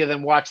 if any of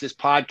them watch this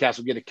podcast,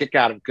 will get a kick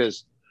out of it,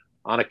 because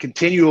on a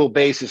continual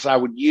basis, I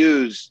would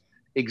use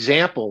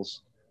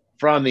examples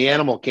from the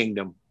animal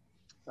kingdom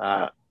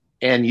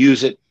and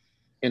use it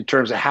in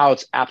terms of how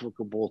it's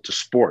applicable to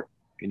sport.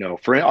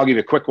 I'll give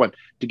you a quick one.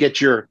 To get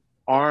your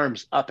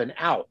arms up and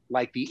out,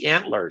 like the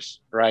antlers,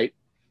 right?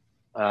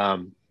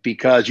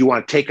 Because you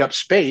want to take up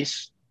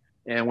space.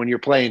 And when you're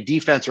playing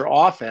defense or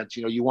offense,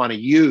 you want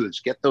to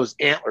get those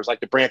antlers like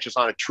the branches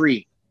on a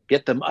tree,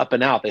 get them up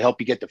and out. They help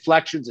you get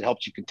deflections. It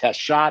helps you contest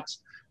shots.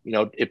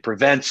 It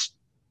prevents,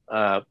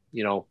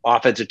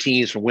 offensive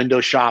teams from window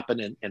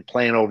shopping and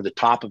playing over the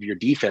top of your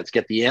defense.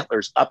 Get the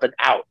antlers up and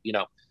out,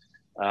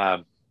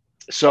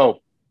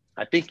 So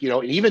I think,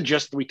 even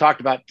just, we talked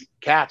about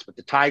cats, but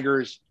the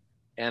tigers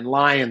and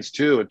lions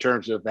too, in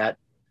terms of that,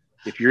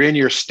 if you're in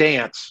your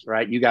stance,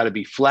 right, you got to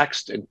be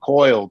flexed and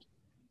coiled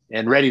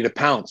and ready to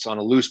pounce on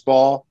a loose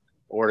ball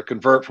or to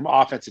convert from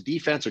offense to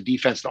defense or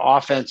defense to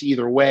offense.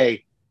 Either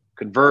way,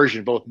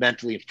 conversion, both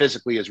mentally and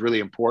physically, is really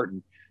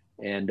important.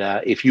 And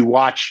if you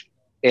watch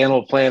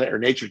Animal Planet or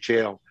Nature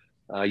Channel,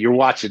 you're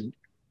watching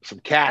some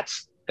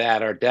cats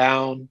that are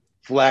down,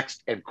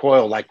 flexed, and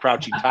coiled like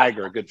Crouching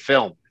Tiger, a good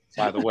film,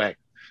 by the way.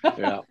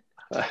 Yeah.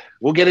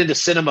 We'll get into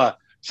cinema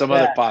some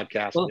other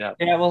podcast.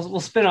 We'll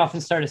spin off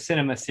and start a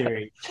cinema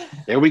series.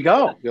 There we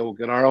go. We'll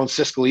get our own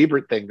Siskel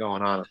Ebert thing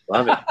going on.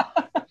 Love it.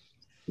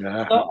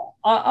 Yeah. So,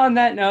 on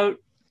that note,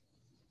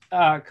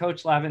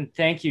 Coach Lavin,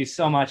 thank you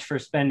so much for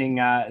spending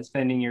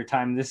your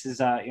time. This is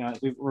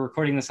we're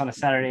recording this on a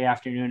Saturday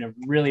afternoon. I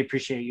really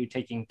appreciate you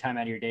taking time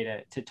out of your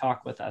day to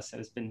talk with us.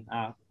 It's been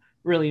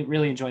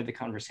really enjoyed the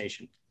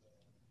conversation.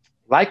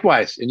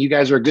 Likewise, and you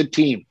guys are a good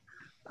team.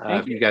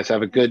 You guys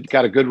have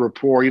got a good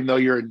rapport, even though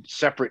you're in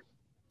separate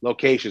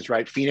locations,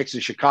 right? Phoenix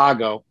and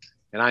Chicago,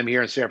 and I'm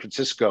here in San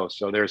Francisco,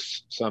 so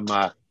there's some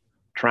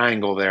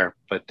triangle there.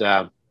 But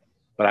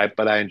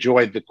I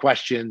enjoyed the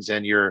questions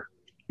and your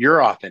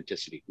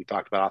authenticity. We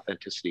talked about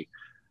authenticity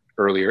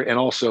earlier, and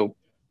also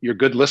you're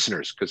good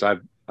listeners, because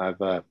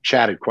I've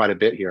chatted quite a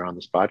bit here on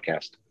this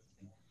podcast.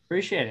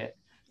 Appreciate it.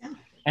 Yeah.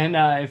 And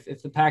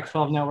if the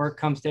Pac-12 network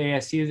comes to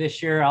ASU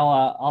this year,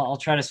 I'll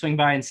try to swing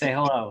by and say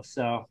hello.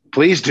 So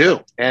please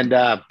do. And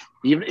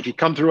even if you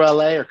come through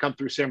LA or come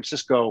through San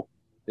Francisco,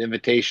 the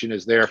invitation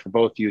is there for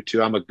both you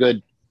too. I'm a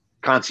good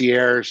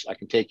concierge. I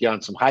can take you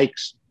on some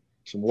hikes,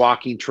 some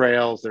walking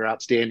trails. They're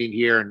outstanding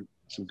here, and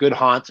some good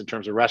haunts in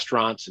terms of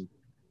restaurants, and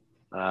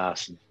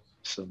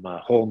some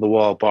hole in the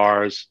wall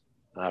bars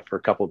for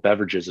a couple of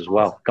beverages as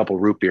well, a couple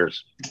of root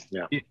beers.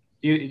 Yeah. Do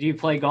you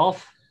play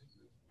golf?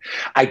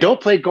 I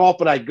don't play golf,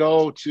 but I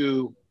go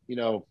to,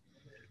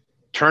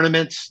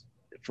 tournaments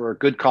for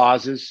good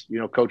causes,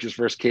 Coaches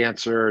vs.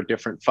 Cancer,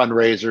 different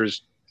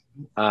fundraisers.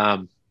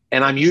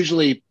 And I'm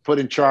usually put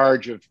in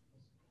charge of,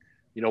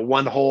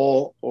 one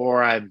hole,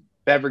 or I'm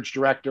beverage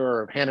director,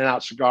 or handing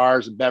out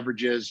cigars and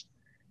beverages.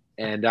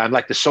 And I'm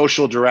like the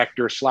social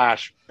director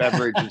 /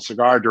 beverage and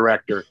cigar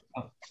director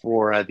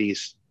for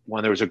these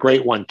one. There was a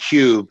great one,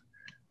 Cube,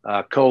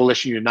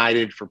 Coalition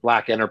United for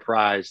Black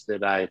Enterprise,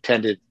 that I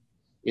attended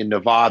in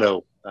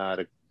Novato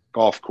to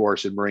golf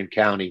course in Marin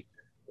County,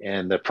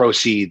 and the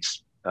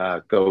proceeds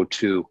go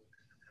to,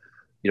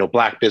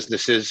 Black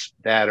businesses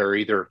that are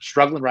either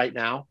struggling right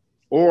now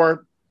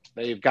or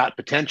they've got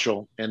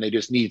potential and they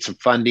just need some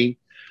funding.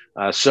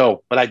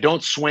 But I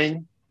don't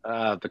swing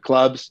the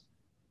clubs,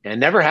 and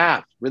never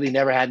have really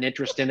never had an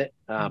interest in it.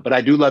 But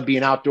I do love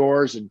being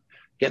outdoors and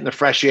getting the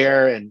fresh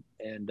air and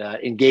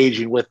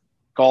engaging with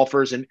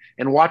golfers and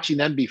watching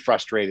them be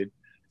frustrated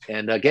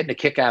and getting a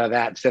kick out of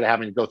that instead of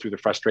having to go through the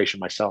frustration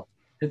myself.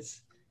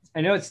 I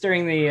know it's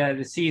during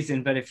the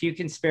season, but if you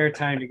can spare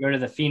time to go to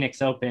the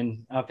Phoenix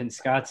Open up in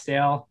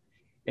Scottsdale,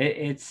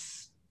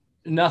 it's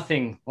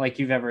nothing like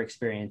you've ever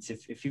experienced.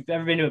 If you've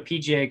ever been to a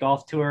PGA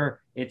golf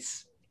tour,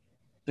 it's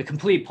the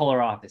complete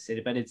polar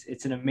opposite, but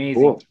it's an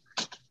amazing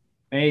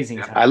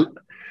time.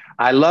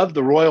 I love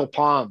the Royal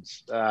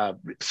Palms,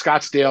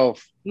 Scottsdale,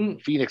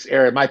 Phoenix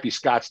area. It might be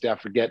Scottsdale. I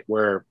forget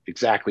where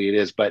exactly it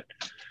is, but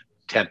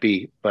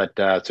Tempe, but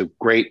it's a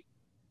great,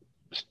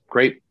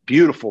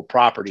 beautiful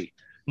property.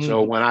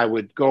 So when I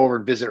would go over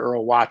and visit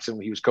Earl Watson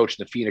when he was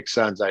coaching the Phoenix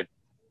Suns, I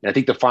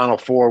think the Final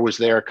Four was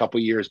there a couple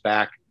years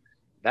back.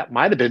 That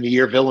might have been the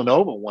year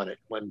Villanova won it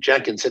when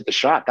Jenkins hit the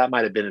shot. That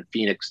might have been in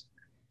Phoenix.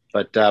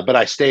 But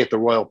I stay at the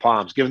Royal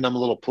Palms, giving them a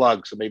little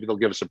plug, so maybe they'll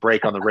give us a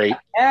break on the rate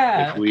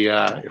if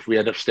we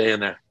end up staying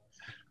there.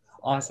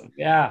 Awesome.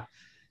 Yeah.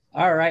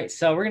 All right.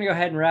 So we're gonna go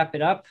ahead and wrap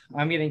it up.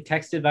 I'm getting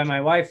texted by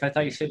my wife. I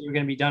thought you said you were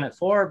gonna be done at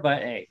 4,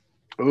 but hey.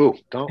 Ooh,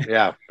 don't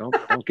get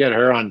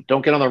on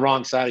the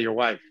wrong side of your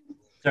wife.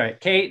 Sorry,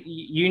 Kate,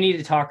 you need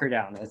to talk her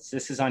down.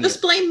 This is on Just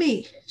you. blame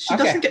me. She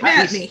doesn't get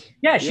mad at me.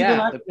 Yeah, she will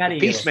not the get mad at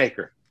you.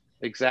 Peacemaker.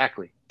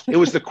 Exactly. It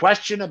was the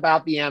question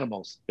about the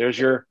animals. There's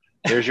your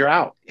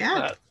out.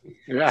 Yeah.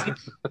 Yeah.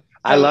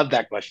 I love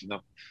that question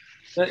though.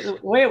 The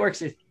way it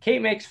works is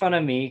Kate makes fun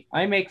of me.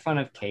 I make fun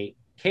of Kate.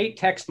 Kate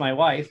texts my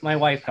wife. My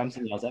wife comes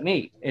and yells at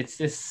me. It's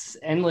this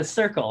endless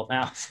circle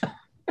now.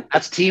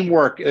 That's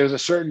teamwork. There's a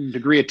certain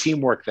degree of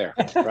teamwork there,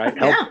 right?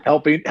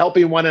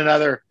 Helping one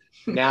another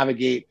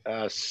navigate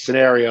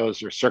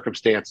scenarios or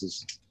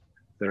circumstances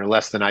that are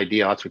less than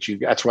ideal.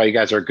 That's why you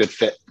guys are a good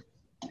fit.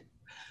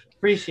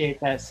 Appreciate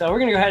that. So we're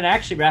going to go ahead and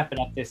actually wrap it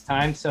up this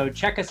time. So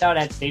check us out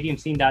at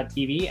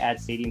stadiumscene.tv, at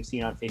Stadium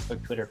Scene on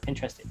Facebook, Twitter,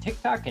 Pinterest, and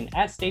TikTok, and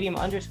at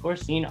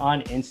stadium_scene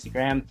on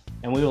Instagram.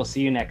 And we will see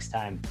you next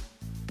time.